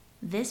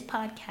This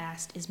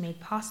podcast is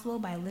made possible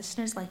by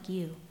listeners like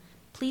you.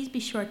 Please be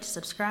sure to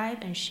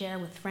subscribe and share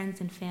with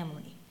friends and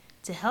family.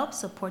 To help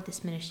support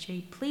this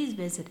ministry, please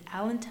visit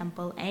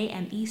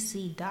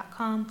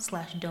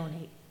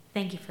allentempleamec.com/donate.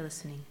 Thank you for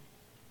listening.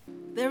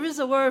 There is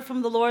a word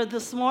from the Lord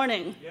this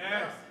morning.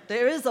 Yes.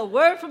 There is a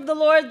word from the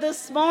Lord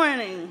this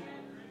morning.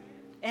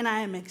 And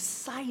I am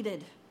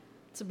excited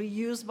to be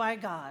used by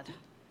God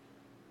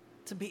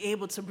to be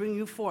able to bring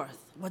you forth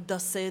what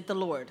thus saith the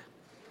Lord.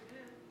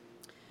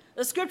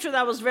 The scripture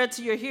that was read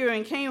to your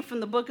hearing came from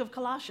the book of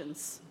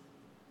Colossians,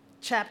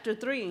 chapter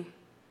 3,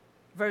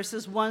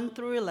 verses 1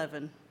 through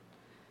 11.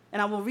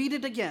 And I will read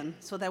it again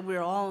so that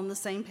we're all on the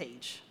same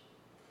page.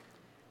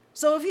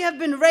 So if you have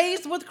been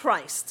raised with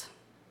Christ,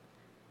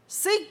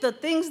 seek the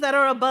things that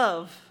are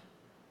above,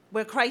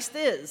 where Christ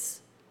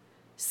is,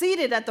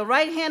 seated at the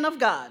right hand of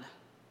God.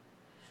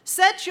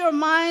 Set your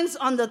minds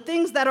on the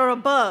things that are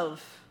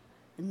above,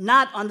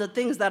 not on the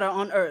things that are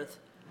on earth.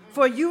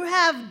 For you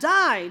have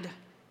died,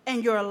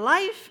 and your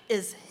life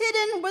is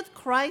hidden with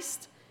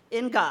Christ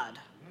in God.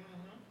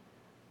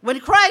 When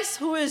Christ,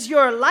 who is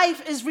your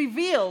life, is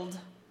revealed,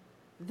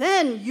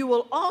 then you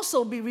will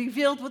also be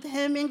revealed with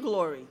him in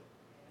glory.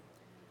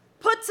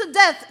 Put to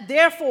death,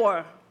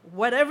 therefore,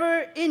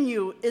 whatever in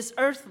you is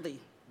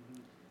earthly: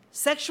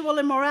 sexual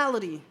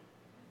immorality,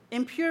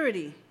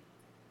 impurity,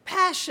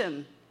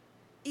 passion,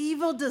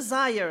 evil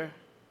desire,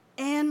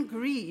 and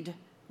greed,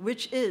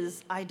 which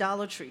is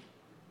idolatry.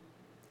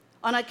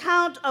 On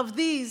account of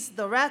these,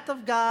 the wrath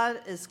of God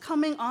is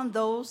coming on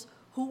those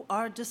who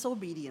are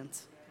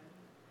disobedient.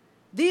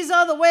 These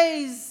are the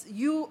ways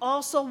you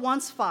also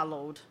once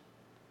followed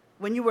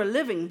when you were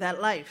living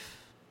that life.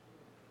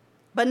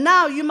 But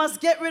now you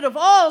must get rid of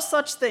all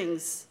such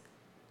things: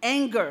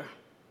 anger,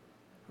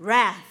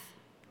 wrath,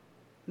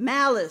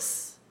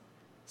 malice,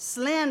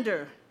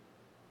 slander,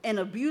 and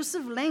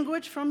abusive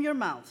language from your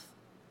mouth.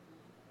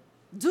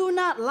 Do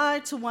not lie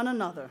to one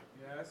another,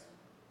 yes,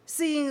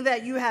 seeing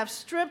that you have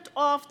stripped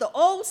off the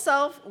old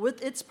self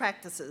with its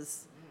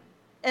practices,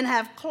 and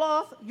have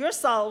clothed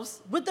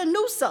yourselves with the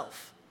new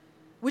self,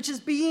 which is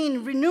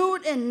being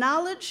renewed in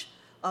knowledge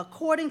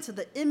according to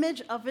the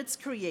image of its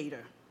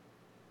creator.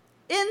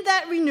 In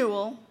that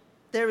renewal,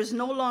 there is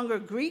no longer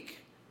Greek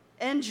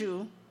and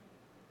Jew,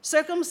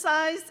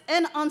 circumcised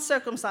and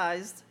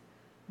uncircumcised,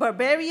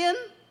 barbarian,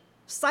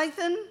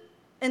 Scythian,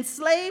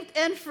 enslaved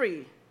and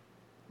free,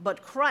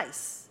 but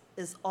Christ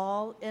is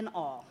all in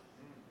all.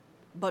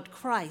 But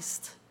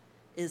Christ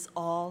is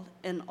all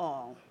in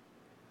all.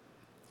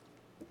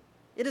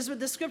 It is with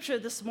the scripture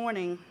this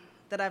morning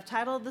that I've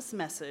titled this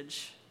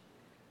message,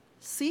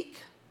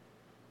 Seek,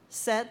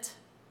 Set,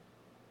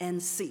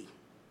 and See.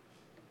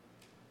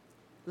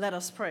 Let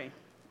us pray.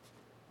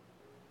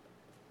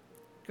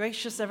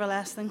 Gracious,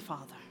 everlasting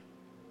Father,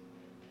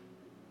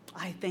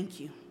 I thank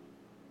you.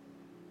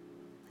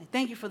 I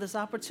thank you for this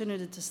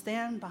opportunity to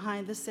stand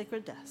behind this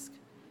sacred desk,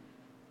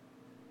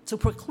 to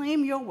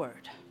proclaim your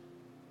word.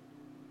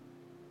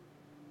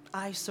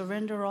 I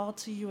surrender all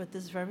to you at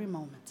this very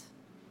moment,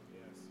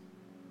 yes,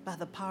 by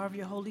the power of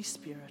your Holy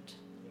Spirit.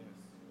 Yes.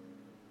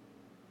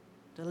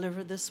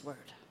 Deliver this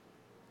word.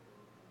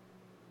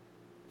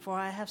 For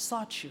I have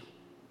sought you.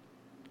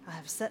 I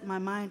have set my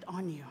mind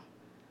on you.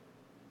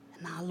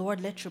 And now, Lord,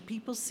 let your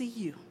people see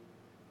you.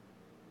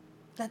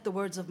 Let the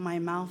words of my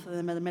mouth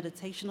and the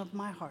meditation of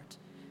my heart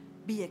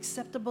be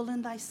acceptable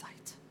in thy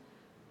sight.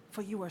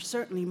 For you are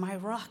certainly my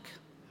rock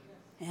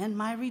and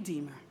my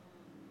redeemer.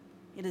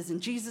 It is in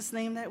Jesus'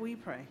 name that we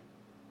pray.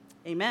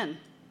 Amen.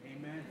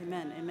 Amen.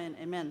 Amen. Amen.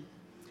 Amen.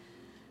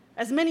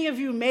 As many of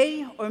you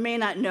may or may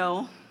not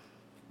know,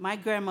 my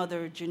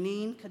grandmother,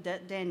 Janine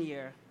Cadet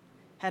Danier,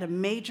 had a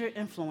major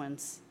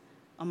influence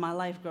on my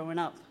life growing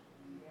up,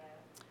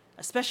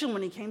 especially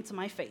when it came to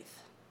my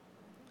faith.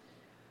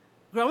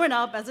 Growing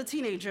up as a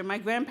teenager, my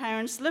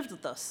grandparents lived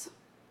with us.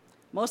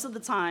 Most of the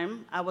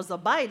time, I was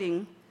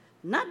abiding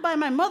not by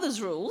my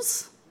mother's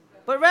rules,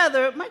 but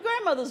rather my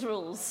grandmother's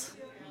rules.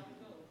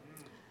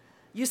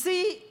 You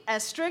see,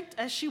 as strict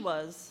as she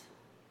was,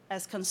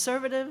 as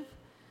conservative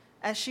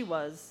as she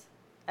was,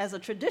 as a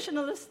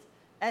traditionalist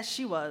as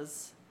she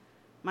was,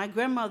 my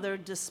grandmother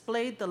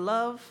displayed the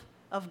love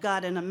of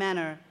God in a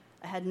manner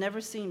I had never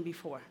seen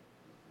before.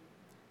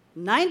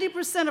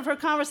 90% of her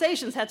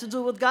conversations had to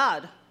do with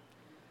God.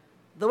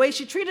 The way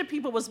she treated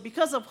people was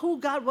because of who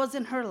God was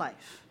in her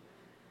life.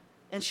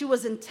 And she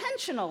was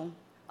intentional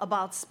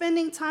about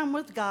spending time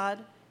with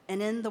God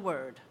and in the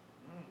Word.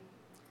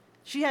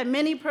 She had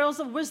many pearls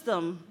of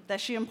wisdom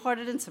that she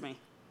imparted into me.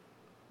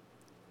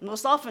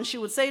 Most often she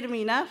would say to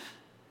me, Neff,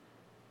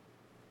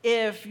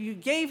 if you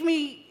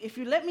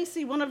let me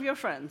see one of your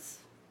friends,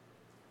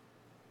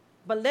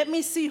 but let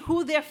me see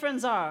who their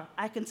friends are,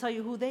 I can tell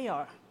you who they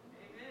are.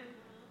 Amen.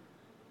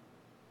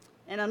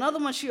 And another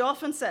one she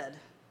often said,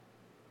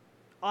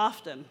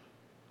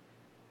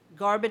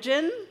 garbage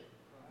in,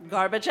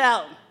 garbage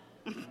out.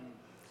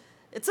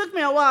 It took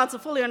me a while to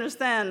fully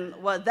understand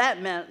what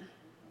that meant.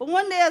 But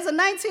one day as a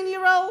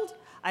 19-year-old,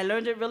 I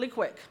learned it really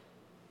quick.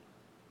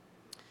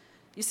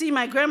 You see,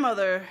 my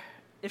grandmother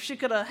if she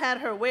could have had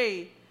her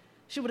way,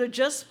 she would have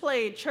just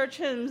played church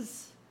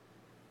hymns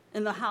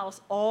in the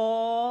house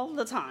all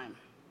the time.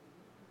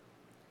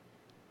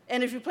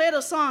 And if you played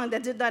a song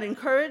that did not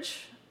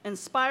encourage,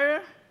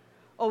 inspire,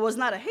 or was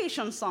not a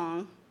Haitian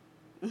song,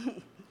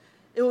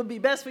 it would be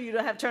best for you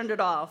to have turned it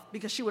off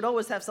because she would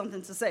always have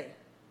something to say.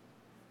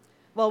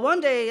 Well,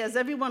 one day, as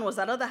everyone was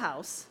out of the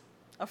house,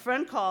 a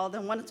friend called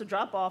and wanted to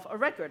drop off a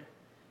record.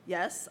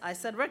 Yes, I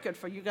said record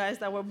for you guys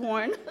that were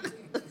born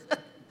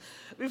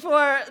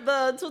before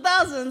the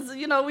 2000s.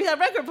 You know, we had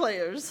record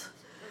players.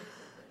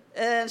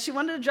 And she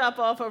wanted to drop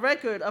off a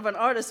record of an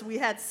artist we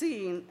had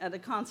seen at a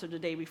concert the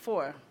day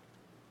before.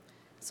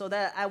 So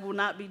that I will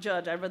not be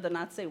judged. I'd rather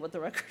not say what the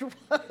record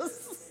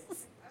was.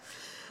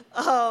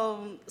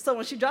 So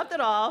when she dropped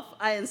it off,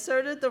 I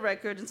inserted the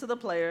record into the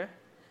player,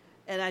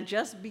 and I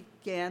just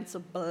began to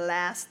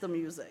blast the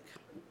music.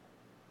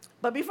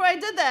 But before I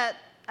did that,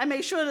 I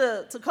made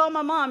sure to call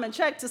my mom and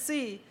check to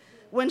see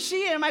when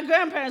she and my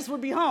grandparents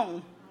would be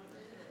home.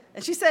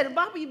 And she said, it'd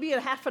probably be a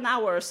half an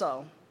hour or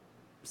so.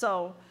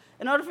 So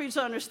in order for you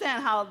to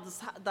understand how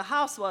the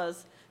house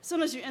was, as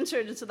soon as you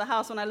entered into the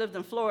house when I lived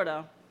in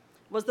Florida,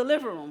 was the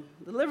living room.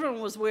 The living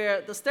room was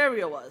where the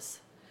stereo was.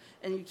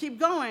 And you keep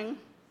going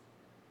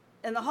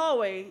in the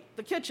hallway,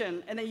 the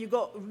kitchen, and then you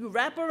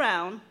wrap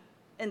around,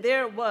 and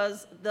there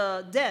was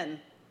the den.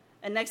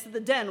 And next to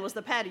the den was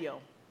the patio.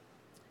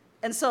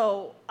 And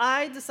so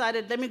I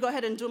decided, let me go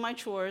ahead and do my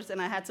chores,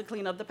 and I had to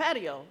clean up the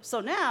patio. So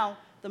now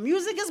the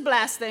music is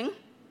blasting,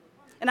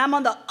 and I'm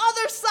on the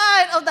other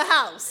side of the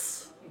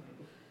house.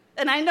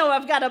 And I know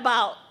I've got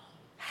about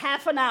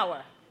half an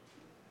hour.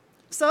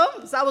 So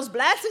I was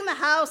blasting the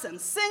house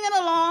and singing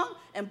along,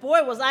 and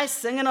boy, was I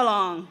singing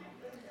along.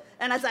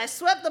 And as I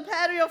swept the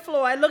patio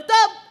floor, I looked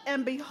up,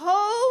 and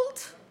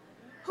behold,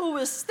 who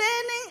was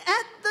standing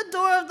at the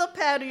door of the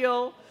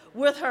patio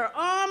with her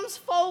arms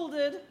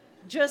folded,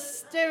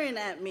 just staring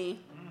at me?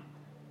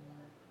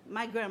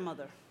 My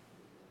grandmother.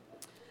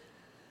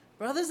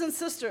 Brothers and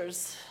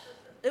sisters,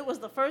 it was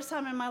the first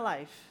time in my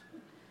life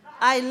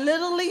I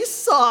literally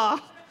saw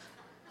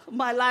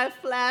my life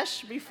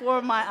flash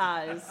before my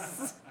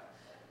eyes.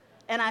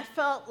 And I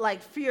felt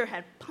like fear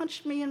had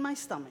punched me in my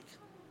stomach.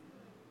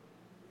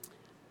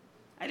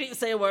 I didn't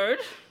say a word,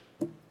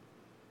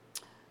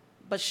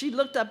 but she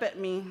looked up at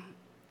me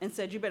and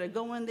said, you better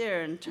go in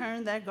there and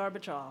turn that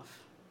garbage off.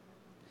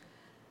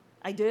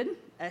 I did,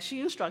 as she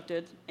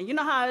instructed. And you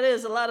know how it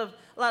is, a lot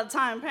of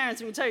time,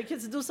 parents, when you tell your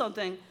kids to do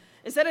something,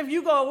 instead of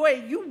you go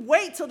away, you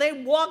wait till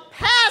they walk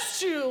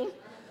past you,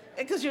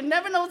 because you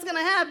never know what's going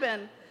to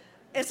happen.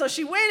 And so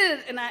she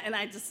waited, and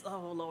I just,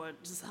 oh, Lord,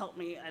 just help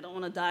me. I don't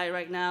want to die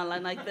right now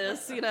like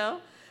this, you know.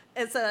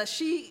 And so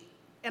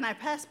I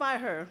passed by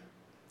her.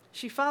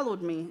 She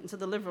followed me into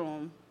the living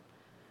room.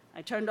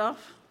 I turned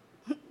off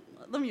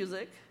the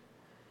music.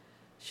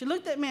 She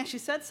looked at me, and she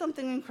said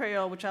something in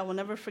Creole, which I will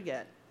never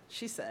forget.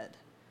 She said,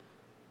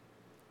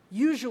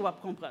 "You vas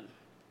comprendre."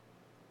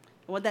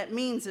 What that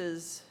means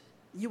is,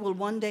 you will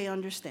one day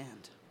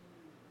understand.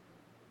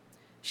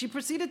 She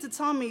proceeded to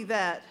tell me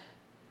that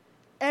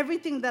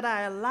everything that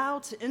I allow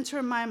to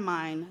enter my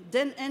mind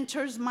then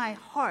enters my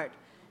heart,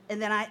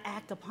 and then I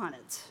act upon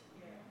it.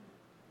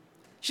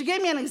 She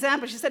gave me an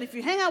example. She said, if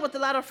you hang out with a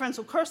lot of friends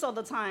who curse all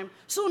the time,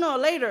 sooner or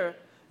later,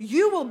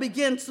 you will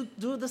begin to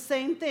do the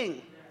same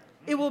thing.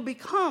 It will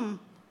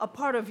become a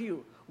part of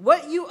you.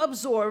 What you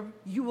absorb,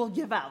 you will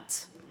give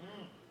out.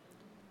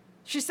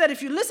 She said,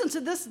 if you listen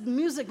to this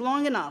music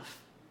long enough,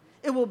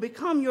 it will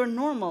become your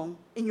normal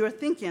in your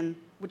thinking,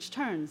 which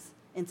turns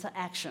into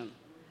action.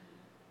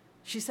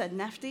 She said,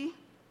 Nefti,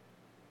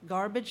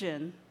 garbage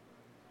in,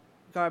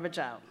 garbage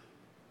out.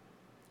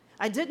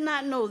 I did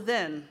not know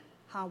then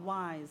how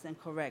wise and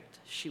correct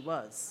she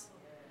was.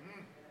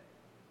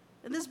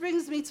 And this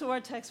brings me to our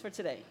text for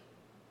today.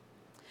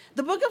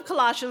 The book of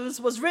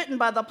Colossians was written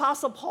by the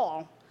Apostle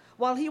Paul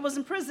while he was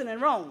in prison in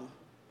Rome.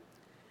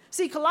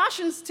 See,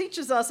 Colossians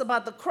teaches us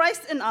about the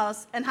Christ in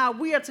us and how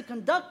we are to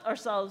conduct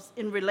ourselves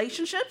in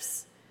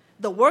relationships,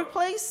 the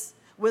workplace,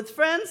 with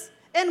friends,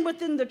 and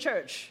within the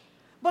church.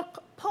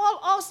 But Paul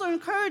also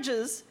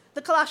encourages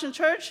the Colossian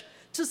church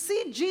to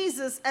see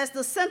Jesus as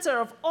the center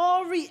of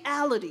all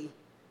reality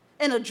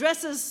and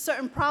addresses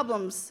certain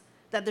problems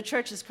that the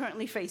church is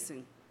currently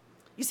facing.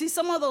 You see,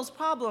 some of those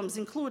problems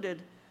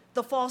included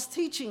the false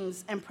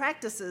teachings and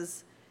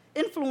practices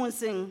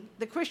influencing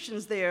the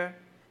Christians there,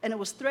 and it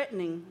was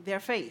threatening their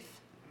faith.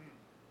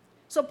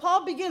 So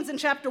Paul begins in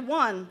chapter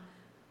 1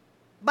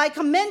 by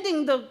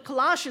commending the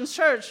Colossian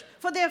church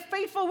for their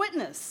faithful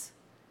witness.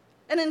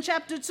 And in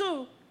chapter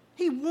 2,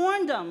 he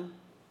warned them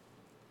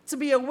to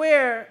be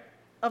aware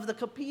of the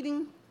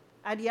competing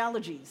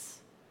ideologies,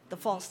 the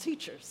false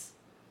teachers.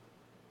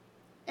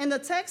 In the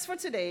text for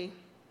today,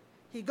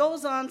 he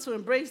goes on to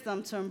embrace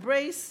them, to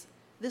embrace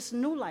this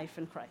new life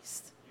in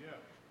Christ. Yeah.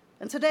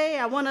 And today,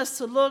 I want us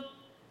to look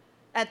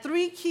at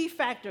 3 key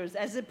factors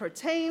as it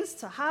pertains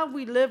to how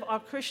we live our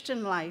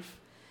Christian life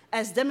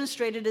as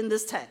demonstrated in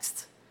this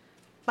text.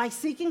 By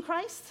seeking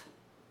Christ,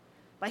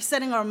 by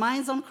setting our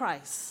minds on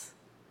Christ,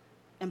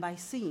 and by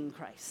seeing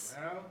Christ.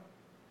 Well,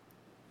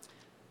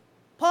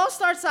 Paul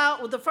starts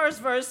out with the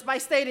first verse by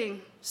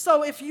stating,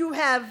 so if you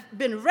have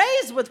been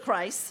raised with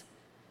Christ,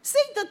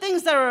 seek the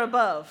things that are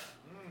above,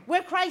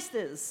 where Christ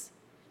is,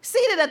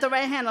 seated at the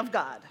right hand of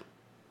God.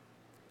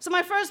 So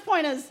my first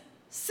point is,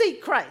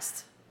 seek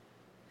Christ.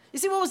 You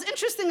see, what was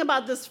interesting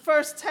about this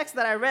first text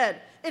that I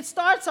read, it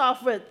starts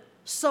off with,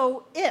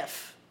 so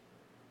if.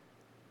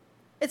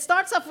 It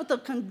starts off with a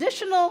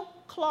conditional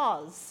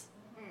clause,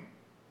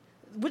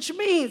 which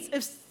means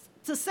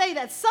to say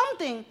that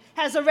something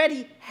has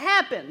already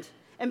happened.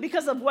 And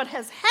because of what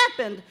has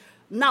happened,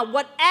 now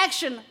what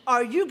action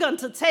are you going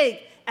to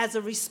take as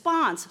a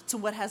response to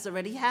what has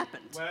already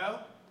happened?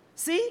 well,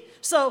 See?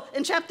 So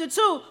in chapter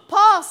 2,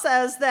 Paul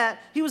says that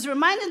he was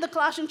reminding the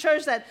Colossian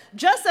church that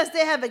just as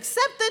they have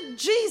accepted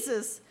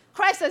Jesus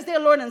Christ as their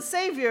Lord and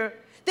Savior,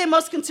 they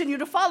must continue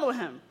to follow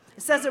him.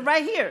 It says it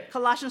right here,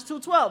 Colossians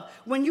 2:12.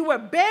 When you were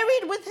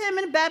buried with him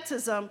in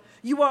baptism,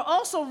 you were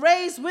also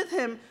raised with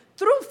him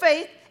through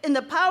faith in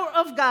the power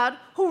of God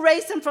who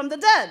raised him from the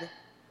dead.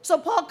 So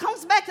Paul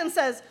comes back and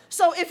says,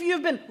 so if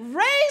you've been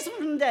raised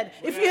from the dead,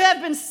 if you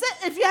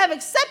have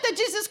accepted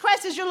Jesus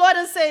Christ as your Lord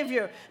and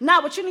Savior,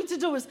 now what you need to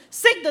do is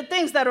seek the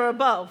things that are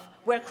above,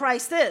 where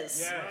Christ is.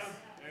 yes.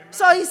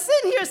 So he's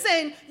sitting here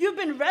saying, you've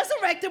been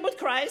resurrected with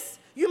Christ.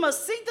 You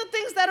must seek the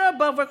things that are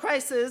above where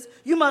Christ is.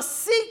 You must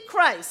seek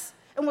Christ.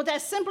 And what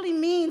that simply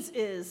means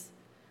is,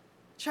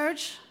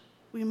 church,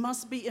 we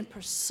must be in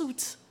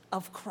pursuit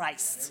of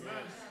Christ.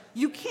 Amen.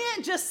 You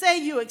can't just say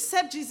you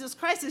accept Jesus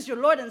Christ as your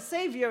Lord and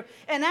Savior,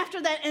 and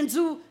after that, and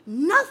do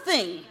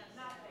nothing.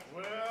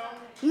 Well,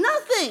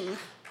 Nothing.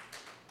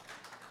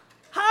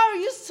 How are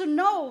you to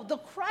know the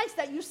Christ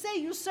that you say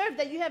you serve,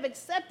 that you have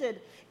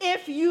accepted,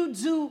 if you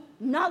do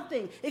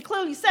nothing? It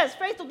clearly says,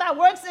 faith without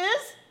works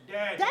is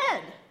dead.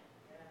 dead.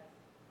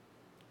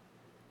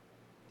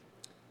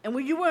 And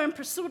when you were in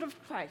pursuit of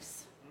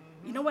Christ,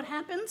 you know what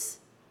happens?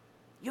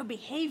 Your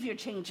behavior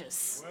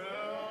changes.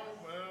 Well,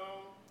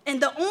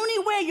 And the only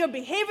way your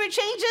behavior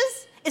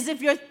changes is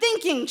if your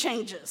thinking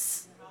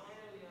changes.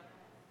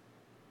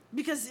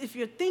 Because if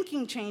your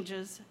thinking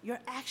changes, your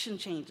action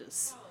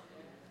changes.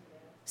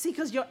 See,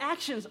 because your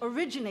actions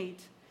originate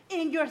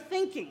in your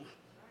thinking.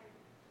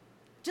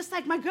 Just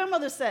like my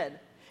grandmother said,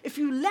 if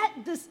you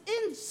let this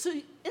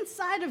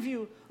inside of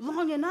you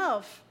long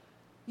enough,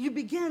 you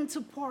begin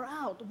to pour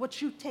out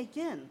what you take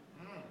in.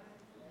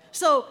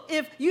 So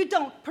if you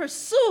don't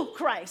pursue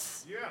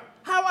Christ, yeah.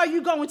 how are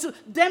you going to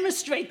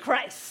demonstrate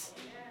Christ?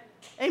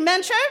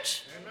 Amen,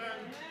 church? Amen.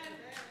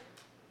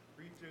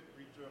 Preach it,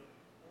 preacher.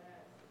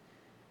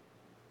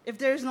 If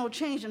there is no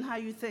change in how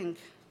you think,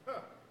 Huh.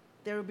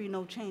 there will be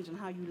no change in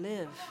how you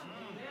live.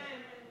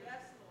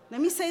 Let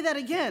me say that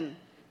again.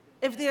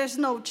 If there's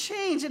no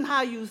change in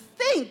how you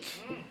think,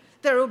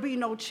 there will be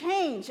no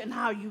change in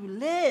how you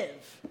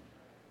live.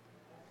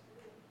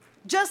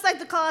 Just like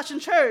the Colossian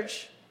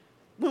church,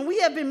 when we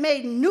have been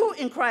made new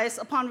in Christ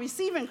upon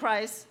receiving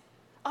Christ,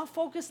 our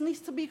focus needs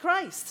to be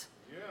Christ.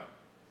 Yeah.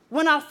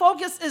 When our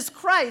focus is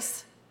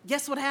Christ,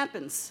 guess what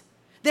happens?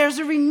 There's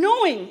a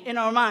renewing in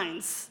our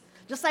minds.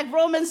 Just like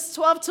Romans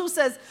 12:2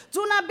 says,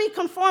 do not be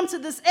conformed to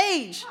this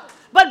age,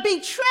 but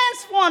be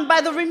transformed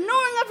by the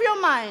renewing of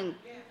your mind,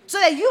 so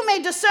that you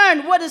may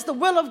discern what is the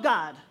will of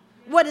God,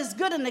 what is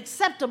good and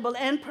acceptable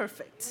and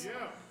perfect.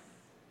 Yeah.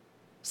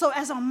 So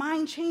as our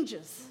mind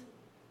changes,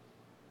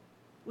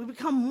 we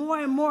become more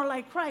and more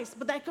like Christ,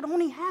 but that could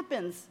only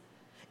happen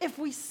if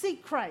we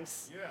seek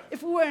Christ, Yeah.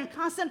 if we were in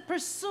constant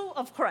pursuit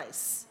of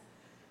Christ.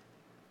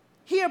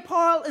 Here,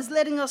 Paul is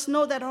letting us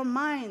know that our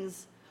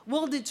minds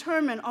will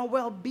determine our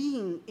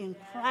well-being in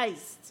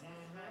Christ.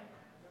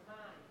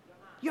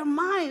 Your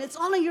mind, it's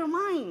all in your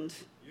mind.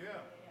 Yeah.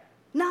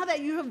 Now that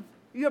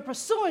you're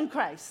pursuing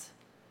Christ,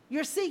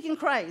 you're seeking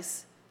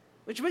Christ,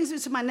 which brings me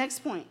to my next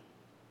point.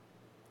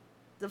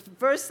 The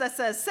verse that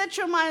says, set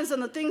your minds on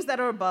the things that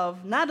are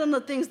above, not on the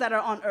things that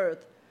are on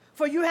earth.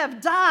 For you have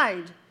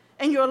died,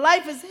 and your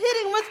life is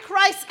hidden with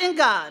Christ in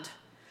God.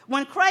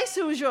 When Christ,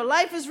 who is your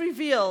life, is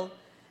revealed,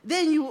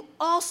 then you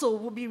also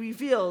will be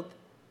revealed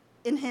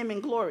in him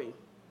in glory.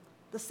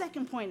 The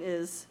second point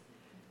is,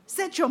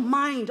 set your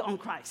mind on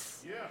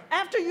Christ. Yeah.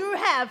 After you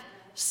have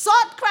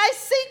sought Christ,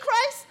 seek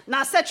Christ,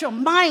 now set your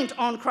mind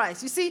on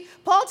Christ. You see,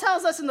 Paul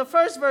tells us in the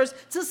first verse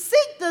to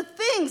seek the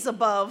things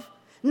above.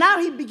 Now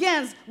he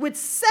begins with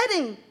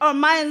setting our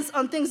minds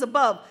on things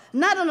above,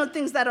 not on the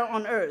things that are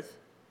on earth.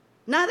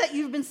 Now that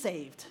you've been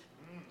saved,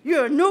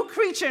 you're a new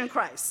creature in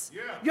Christ.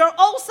 Yeah. Your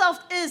old self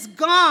is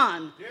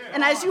gone. Yeah.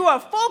 And as you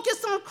are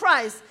focused on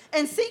Christ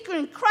and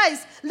seeking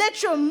Christ,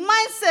 let your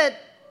mindset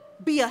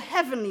be a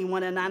heavenly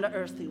one and not an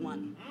earthly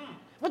one.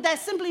 What that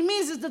simply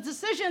means is the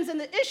decisions and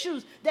the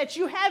issues that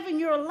you have in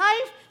your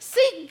life,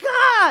 seek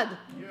God,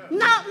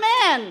 not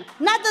man,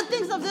 not the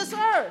things of this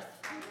earth.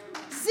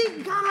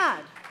 Seek God.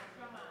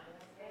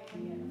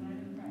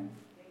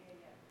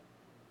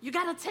 You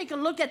got to take a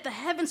look at the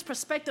heavens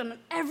perspective on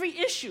every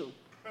issue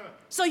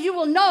so you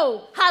will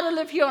know how to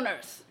live here on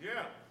earth.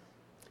 Yeah.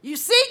 You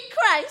seek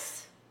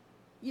Christ,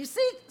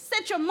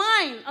 set your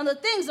mind on the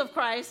things of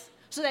Christ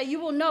so that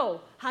you will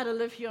know how to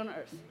live here on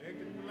earth. Make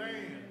it plain.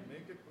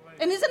 Make it plain.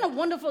 And isn't it a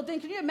wonderful thing?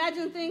 Can you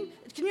imagine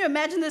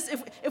this?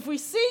 If we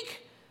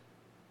seek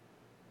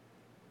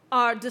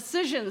our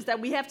decisions that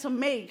we have to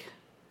make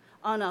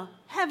on a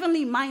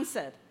heavenly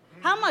mindset,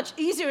 how much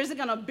easier is it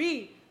going to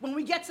be when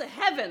we get to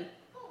heaven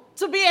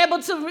to be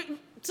able to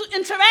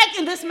interact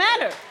in this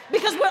manner?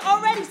 Because we're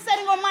already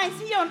setting our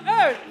minds here on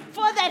earth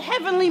for that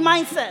heavenly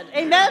mindset.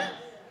 Amen? Amen.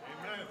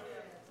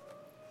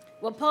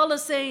 What Paul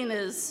is saying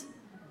is,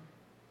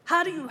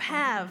 how do you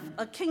have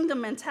a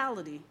kingdom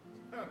mentality?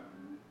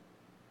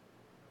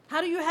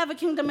 How do you have a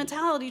kingdom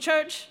mentality,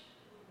 church?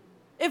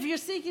 If you're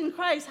seeking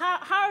Christ,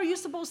 how are you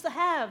supposed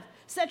to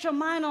set your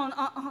mind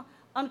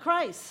on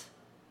Christ?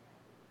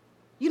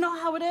 You know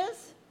how it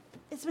is?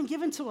 It's been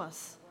given to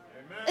us.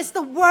 Amen. It's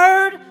the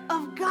Word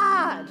of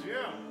God.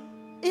 Yeah.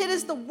 It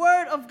is the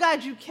Word of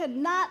God. You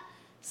cannot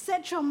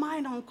set your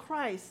mind on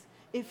Christ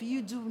if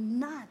you do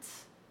not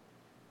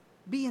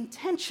be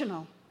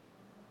intentional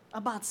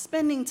about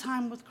spending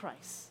time with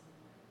Christ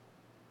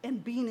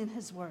and being in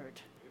His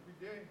Word.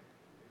 Every day.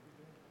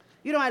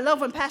 You know, I love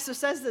when Pastor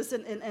says this,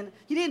 and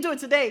he didn't do it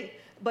today,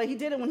 but he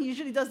did it when he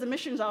usually does the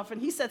missions offering.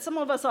 He said some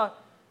of us are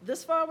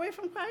this far away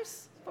from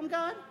Christ, from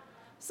God.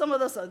 Some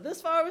of us are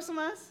this far away from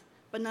us,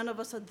 but none of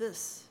us are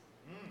this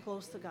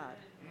close to God.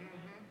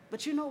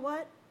 But you know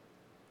what?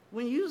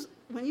 When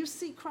you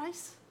seek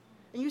Christ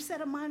and you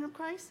set a mind on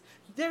Christ,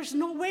 there's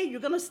no way you're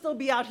going to still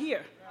be out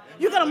here.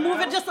 You're going to move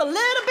it just a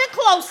little bit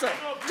closer.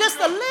 Just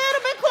a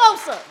little bit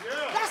closer.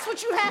 That's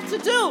what you have to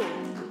do.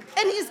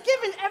 And He's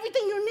given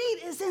everything you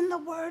need is in the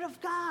Word of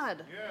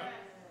God. Yeah.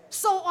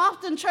 So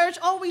often, church,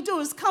 all we do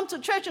is come to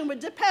church and we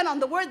depend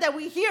on the word that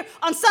we hear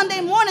on Sunday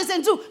mornings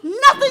and do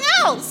nothing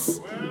else.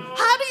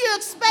 How do you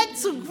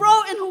expect to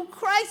grow in who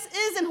Christ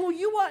is and who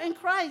you are in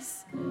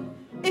Christ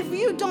if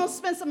you don't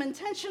spend some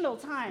intentional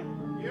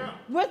time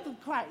with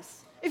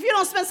Christ? If you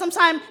don't spend some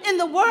time in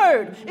the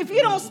Word, if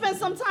you don't spend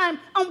some time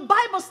on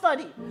Bible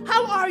study,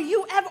 how are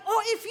you ever,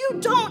 or if you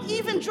don't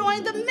even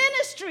join the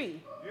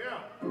ministry?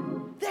 Yeah.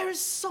 There's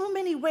so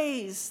many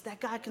ways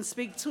that God can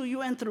speak to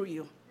you and through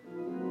you.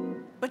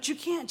 But you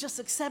can't just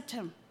accept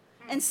Him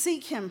and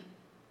seek Him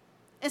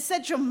and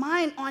set your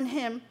mind on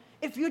Him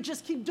if you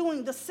just keep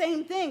doing the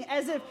same thing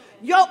as if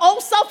your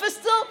old self is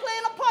still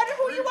playing a part in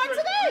who you are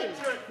today.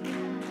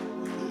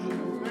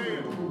 Say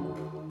it.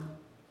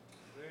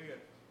 Say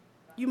it.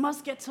 You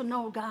must get to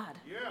know God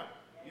Yeah.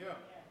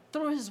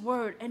 through His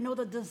Word and know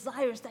the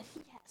desires that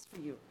He has for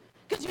you.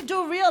 Because you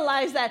do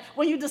realize that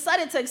when you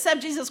decided to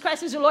accept Jesus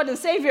Christ as your Lord and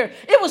Savior,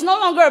 it was no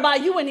longer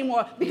about you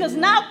anymore. Because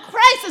now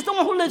Christ is the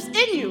one who lives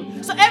in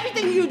you. So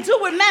everything you do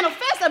will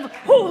manifest of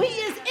who He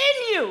is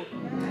in you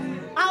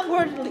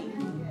outwardly.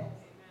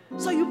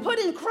 So you put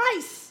in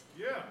Christ.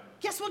 Yeah.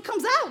 Guess what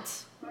comes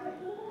out?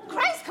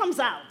 Christ comes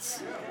out.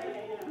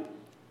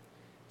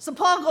 So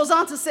Paul goes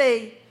on to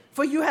say,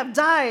 for you have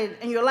died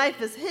and your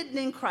life is hidden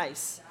in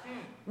Christ.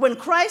 When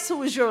Christ,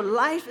 who is your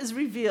life, is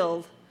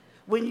revealed,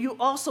 when you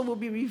also will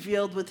be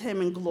revealed with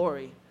Him in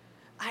glory.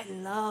 I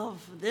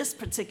love this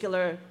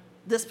particular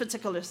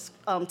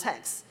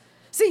text.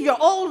 See, your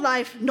old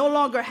life no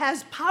longer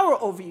has power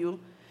over you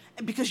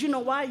because you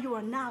know why? You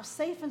are now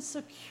safe and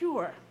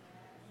secure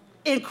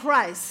in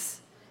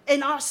Christ.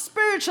 And our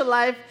spiritual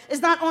life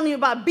is not only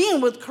about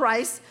being with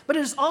Christ, but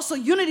it is also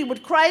unity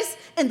with Christ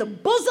in the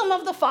bosom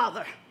of the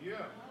Father. Yeah.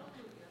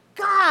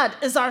 God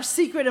is our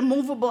secret and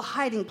movable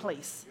hiding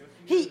place.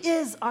 He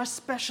is our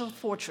special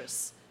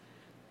fortress.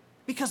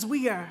 Because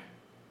we are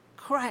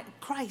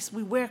Christ,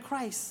 we wear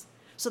Christ,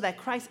 so that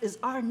Christ is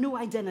our new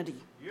identity.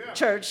 Yeah.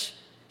 Church,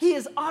 He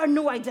is our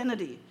new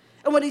identity.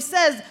 And when He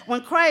says,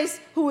 when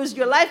Christ, who is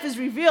your life, is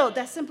revealed,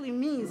 that simply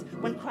means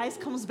when Christ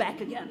comes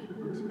back again.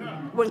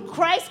 When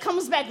Christ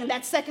comes back in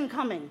that second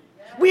coming,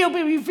 we will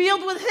be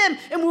revealed with Him,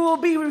 and we will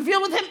be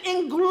revealed with Him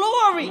in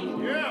glory.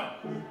 Yeah.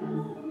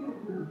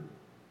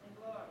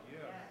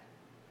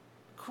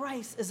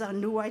 Christ is our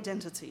new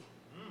identity.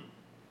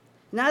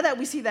 Now that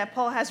we see that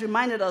Paul has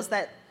reminded us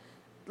that,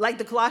 like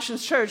the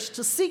Colossians church,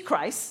 to seek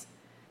Christ,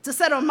 to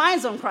set our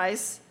minds on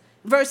Christ,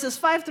 verses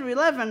 5 through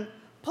 11,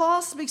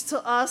 Paul speaks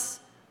to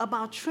us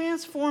about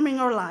transforming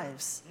our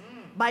lives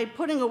by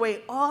putting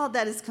away all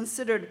that is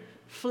considered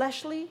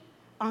fleshly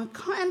and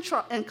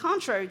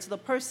contrary to the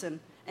person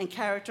and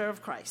character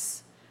of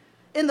Christ.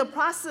 In the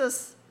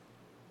process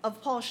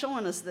of Paul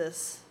showing us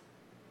this,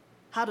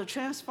 how to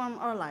transform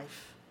our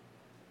life,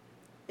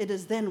 it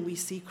is then we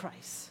see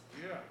Christ.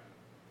 Yeah.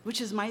 Which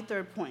is my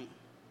third point,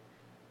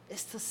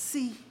 is to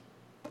see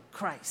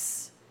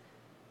Christ.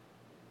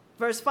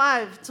 Verse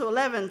 5 to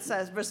 11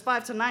 says, verse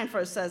 5 to 9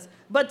 first says,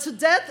 but to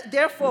death,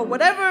 therefore,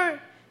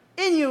 whatever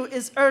in you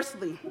is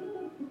earthly,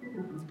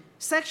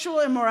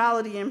 sexual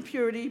immorality,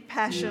 impurity,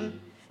 passion,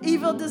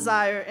 evil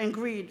desire, and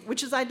greed,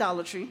 which is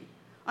idolatry.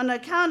 On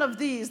account of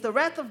these, the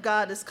wrath of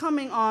God is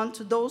coming on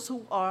to those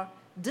who are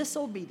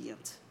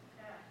disobedient.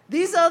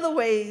 These are the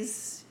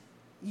ways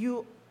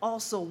you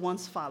also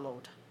once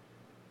followed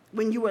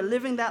when you were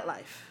living that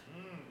life.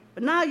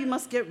 But now you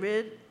must get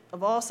rid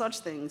of all such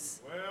things.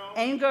 Well.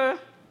 Anger,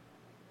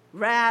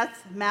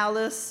 wrath,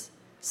 malice,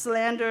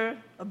 slander,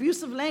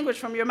 abusive language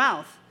from your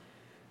mouth.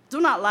 Do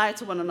not lie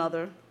to one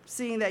another,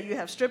 seeing that you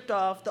have stripped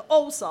off the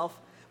old self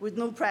with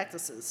new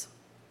practices.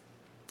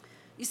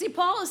 You see,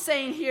 Paul is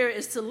saying here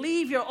is to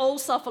leave your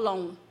old self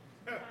alone.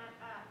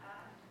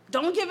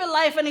 Don't give it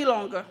life any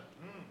longer.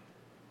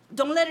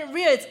 Don't let it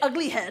rear its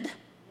ugly head.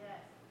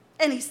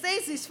 And he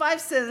states these 5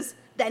 sins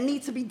that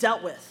need to be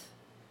dealt with.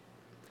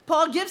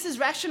 Paul gives his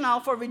rationale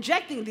for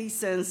rejecting these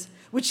sins,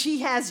 which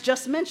he has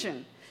just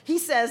mentioned. He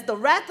says, the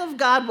wrath of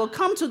God will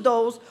come to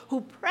those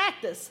who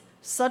practice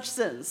such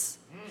sins.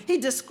 He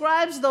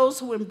describes those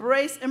who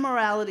embrace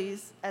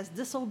immoralities as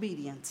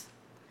disobedient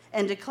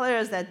and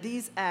declares that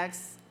these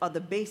acts are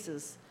the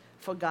basis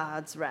for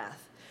God's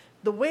wrath.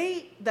 The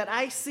way that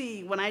I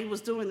see when I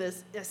was doing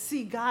this, I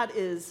see God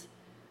is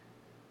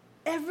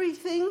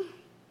everything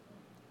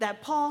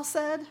that Paul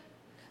said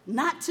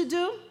not to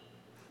do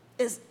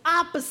is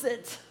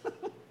opposite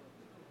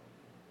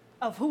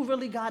of who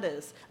really God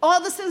is.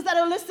 All the sins that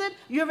are listed,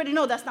 you already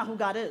know that's not who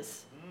God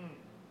is.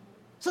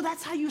 So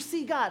that's how you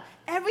see God.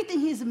 Everything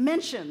he's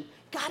mentioned,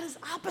 God is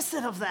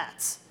opposite of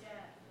that.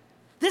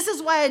 This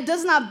is why it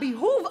does not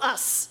behoove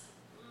us,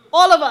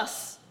 all of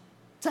us,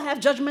 to have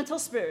judgmental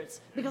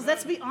spirits. Because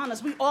let's be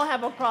honest, we all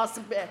have a cross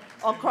to bear,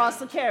 a cross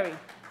to carry.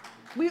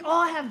 We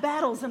all have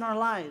battles in our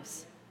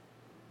lives.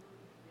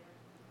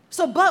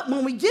 So, but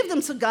when we give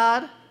them to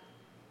God,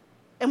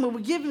 and when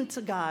we give them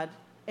to God,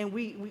 and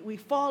we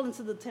fall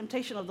into the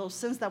temptation of those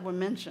sins that were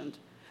mentioned,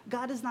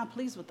 God is not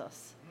pleased with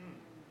us.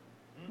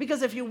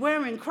 Because if you're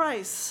wearing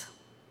Christ,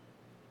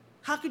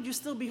 how could you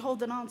still be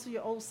holding on to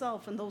your old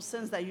self and those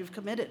sins that you've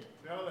committed?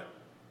 Tell it.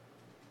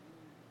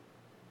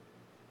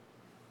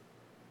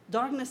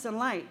 Darkness and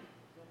light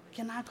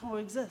cannot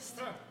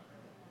coexist.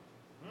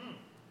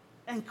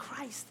 And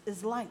Christ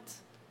is light.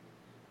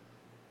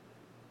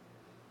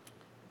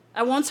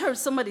 I once heard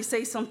somebody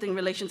say something in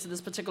relation to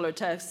this particular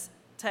text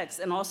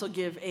and also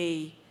give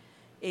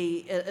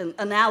an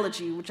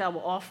analogy, which I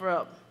will offer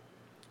up.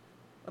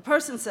 A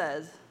person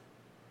says,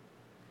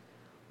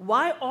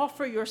 why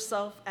offer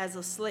yourself as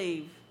a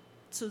slave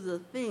to the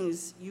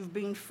things you've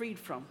been freed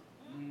from?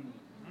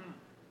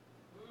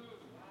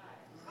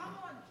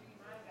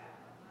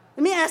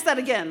 Let me ask that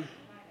again.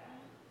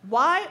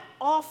 Why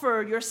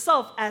offer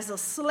yourself as a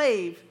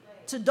slave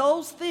to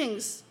those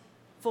things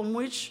from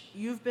which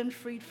you've been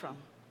freed from?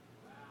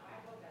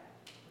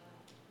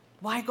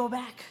 Why go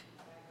back?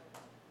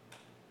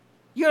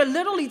 You're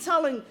literally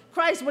telling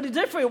Christ what he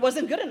did for you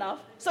wasn't good enough.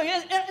 So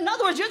in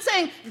other words, you're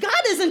saying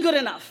God isn't good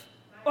enough,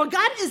 or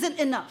God isn't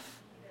enough.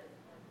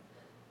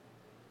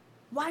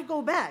 Why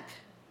go back?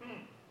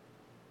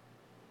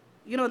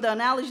 You know, the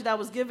analogy that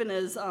was given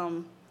is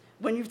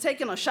when you've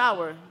taken a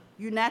shower,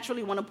 you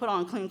naturally want to put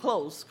on clean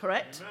clothes,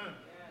 correct? Amen.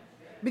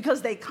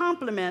 Because they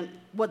complement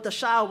what the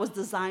shower was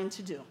designed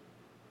to do.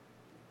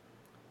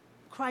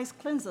 Christ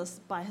cleansed us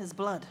by his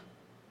blood.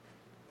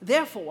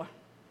 Therefore,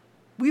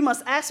 we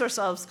must ask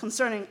ourselves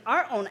concerning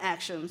our own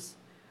actions,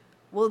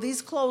 will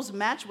these clothes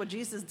match what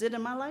Jesus did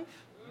in my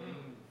life?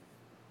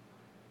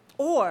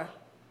 Or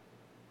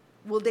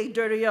will they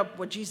dirty up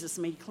what Jesus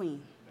made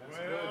clean? That's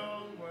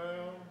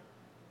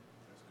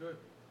good.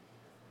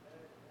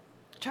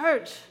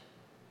 Church,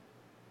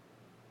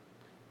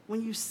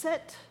 when you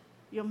set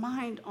your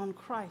mind on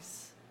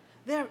Christ,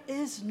 there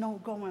is no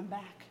going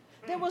back.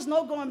 There was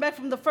no going back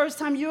from the first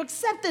time you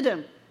accepted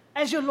him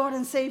as your Lord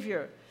and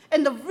Savior.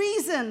 And the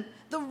reason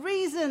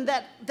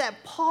that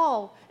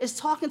Paul is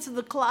talking to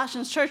the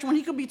Colossians church when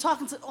he could be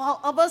talking to all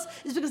of us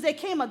is because there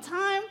came a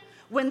time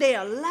when they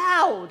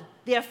allowed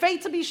their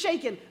faith to be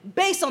shaken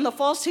based on the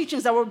false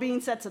teachings that were being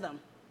said to them.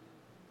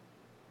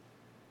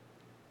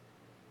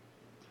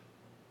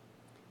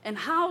 And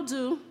how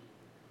do,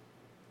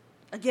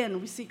 again,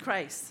 we see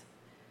Christ?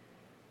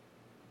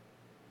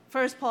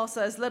 First, Paul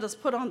says, let us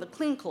put on the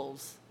clean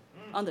clothes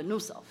on the new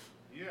self.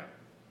 Yeah.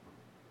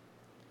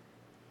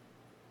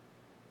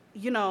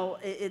 You know,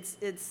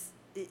 it's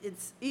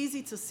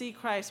easy to see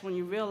Christ when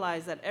you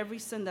realize that every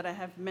sin that I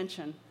have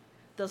mentioned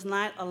does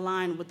not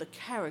align with the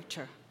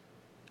character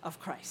of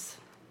Christ.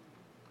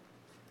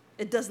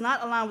 It does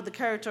not align with the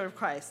character of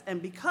Christ.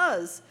 And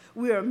because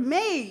we are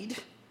made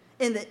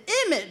in the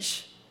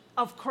image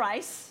of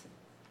Christ,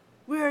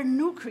 we're a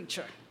new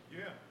creature.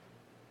 Yeah.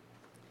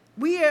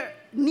 We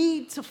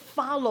need to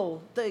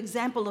follow the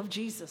example of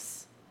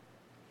Jesus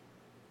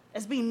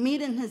as being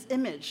made in his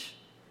image,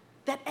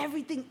 that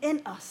everything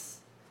in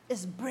us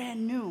is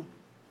brand new.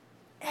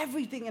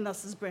 Everything in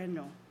us is brand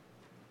new.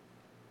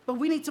 But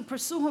we need to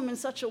pursue him in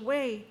such a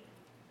way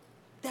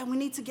that we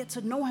need to get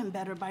to know him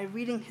better by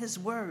reading his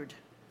word.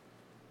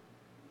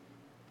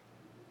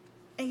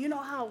 And you know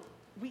how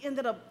we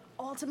ended up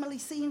ultimately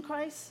seeing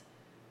Christ?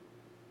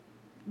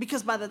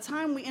 Because by the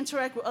time we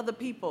interact with other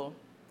people,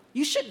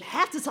 you shouldn't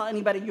have to tell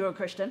anybody you're a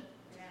Christian.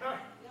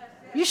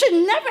 You should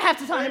never have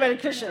to tell anybody you're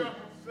a Christian.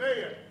 Say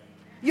it.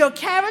 Your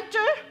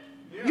character,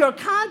 your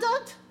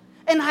conduct,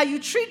 and how you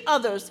treat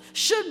others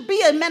should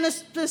be a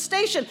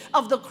manifestation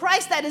of the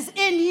Christ that is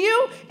in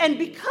you. And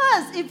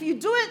because if you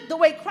do it the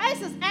way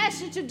Christ has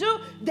asked you to do,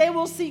 they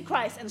will see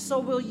Christ, and so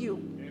will you.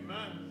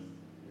 Amen.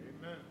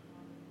 Amen.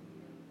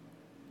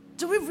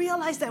 Do we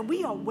realize that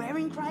we are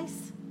wearing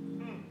Christ?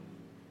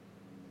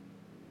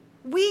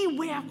 We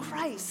wear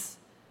Christ.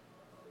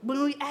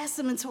 When we ask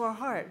him into our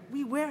heart,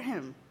 we wear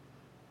him.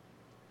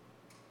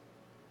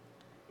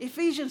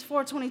 Ephesians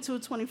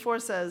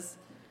 4:22-24 says,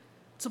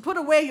 to put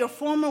away your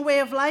former way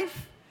of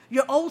life,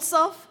 your old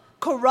self,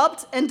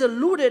 corrupt and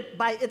deluded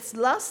by its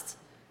lust,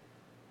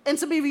 and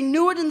to be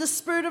renewed in the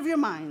spirit of your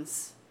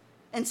minds,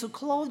 and to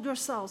clothe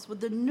yourselves with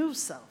the new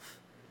self,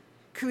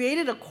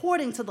 created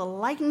according to the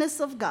likeness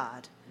of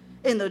God,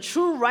 in the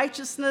true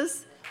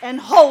righteousness and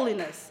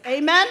holiness.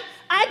 Amen?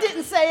 I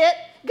didn't say it.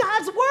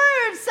 God's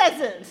word says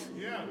it.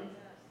 Yeah.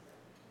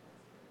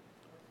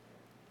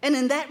 And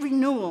in that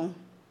renewal,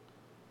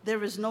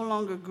 there is no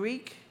longer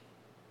Greek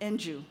and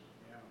Jew,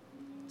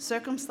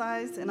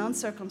 circumcised and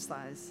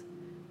uncircumcised,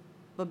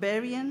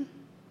 barbarian,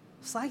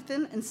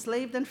 Scythian,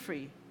 enslaved and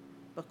free,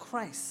 but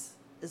Christ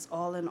is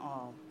all in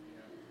all.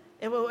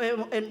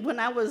 And when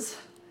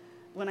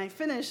I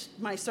finished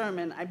my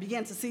sermon, I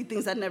began to see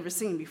things I'd never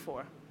seen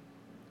before.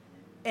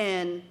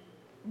 And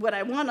what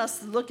I want us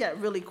to look at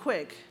really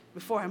quick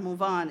before I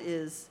move on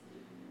is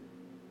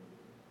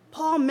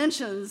Paul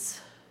mentions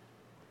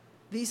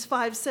these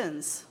 5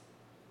 sins: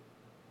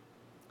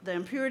 the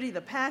impurity,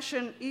 the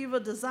passion, evil,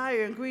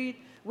 desire, and greed,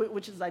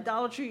 which is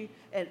idolatry.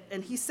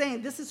 And he's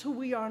saying this is who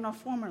we are in our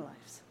former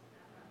lives.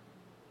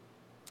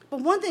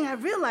 But one thing I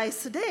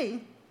realized today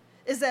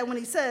is that when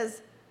he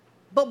says,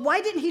 but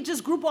why didn't he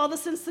just group all the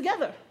sins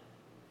together?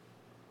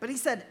 But he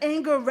said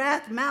anger,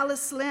 wrath,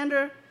 malice,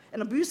 slander,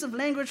 and abusive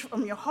language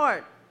from your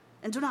heart,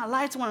 and do not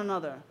lie to one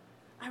another.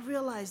 I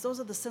realized those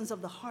are the sins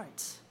of the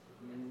heart.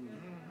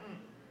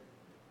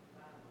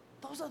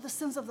 Those are the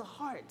sins of the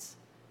heart.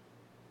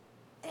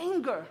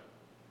 Anger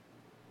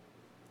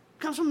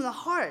comes from the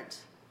heart.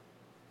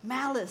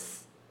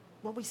 Malice,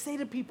 what we say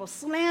to people,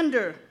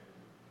 slander,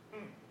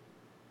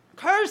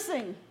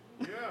 cursing.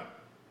 Yeah.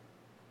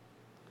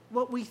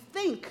 What we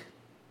think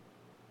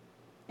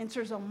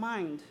enters our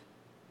mind,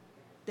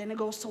 then it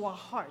goes to our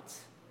heart,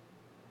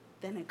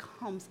 then it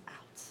comes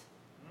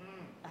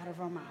out of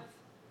our mouth.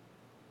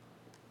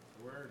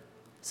 Word.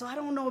 So I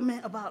don't know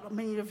about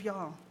many of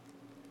y'all,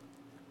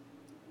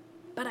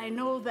 but I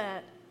know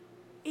that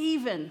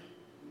even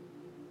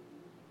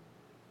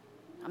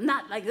I'm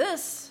not like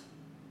this.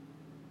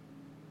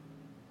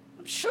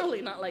 I'm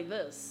surely not like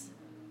this.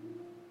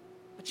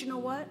 But you know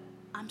what?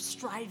 I'm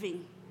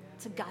striving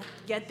to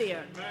get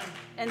there. Amen.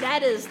 And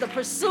that is the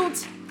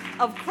pursuit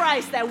of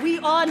Christ that we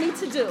all need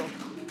to do.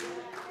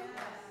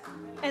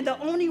 And the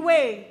only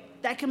way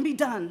that can be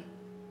done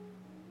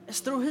is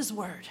through his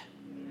word.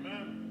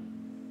 Amen.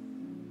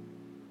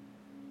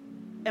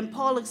 And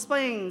Paul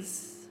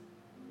explains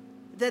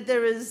that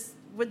there is,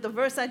 with the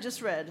verse I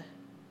just read,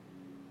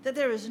 that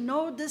there is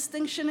no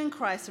distinction in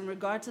Christ in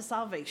regard to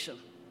salvation.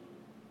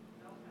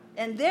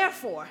 And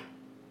therefore,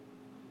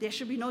 there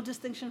should be no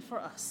distinction for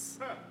us.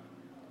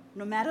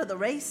 No matter the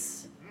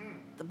race,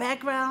 the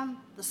background,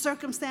 the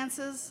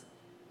circumstances,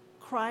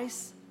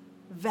 Christ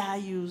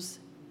values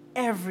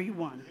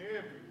everyone.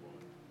 Everyone.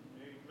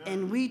 Amen.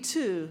 And we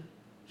too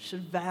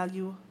should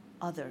value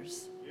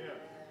others. Yeah.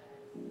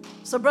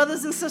 So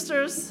brothers and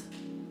sisters,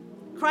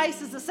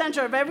 Christ is the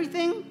center of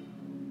everything,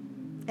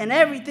 and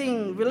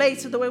everything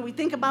relates to the way we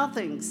think about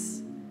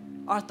things,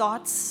 our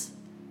thoughts,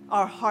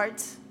 our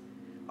heart,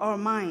 our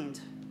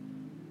mind.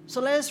 So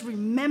let us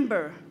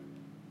remember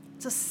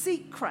to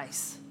seek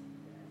Christ,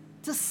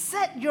 to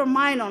set your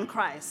mind on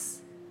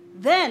Christ.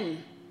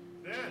 Then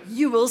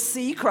you will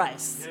see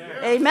Christ.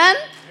 Yes. Amen?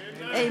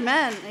 Amen.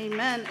 Amen.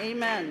 Amen.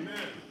 Amen. Amen.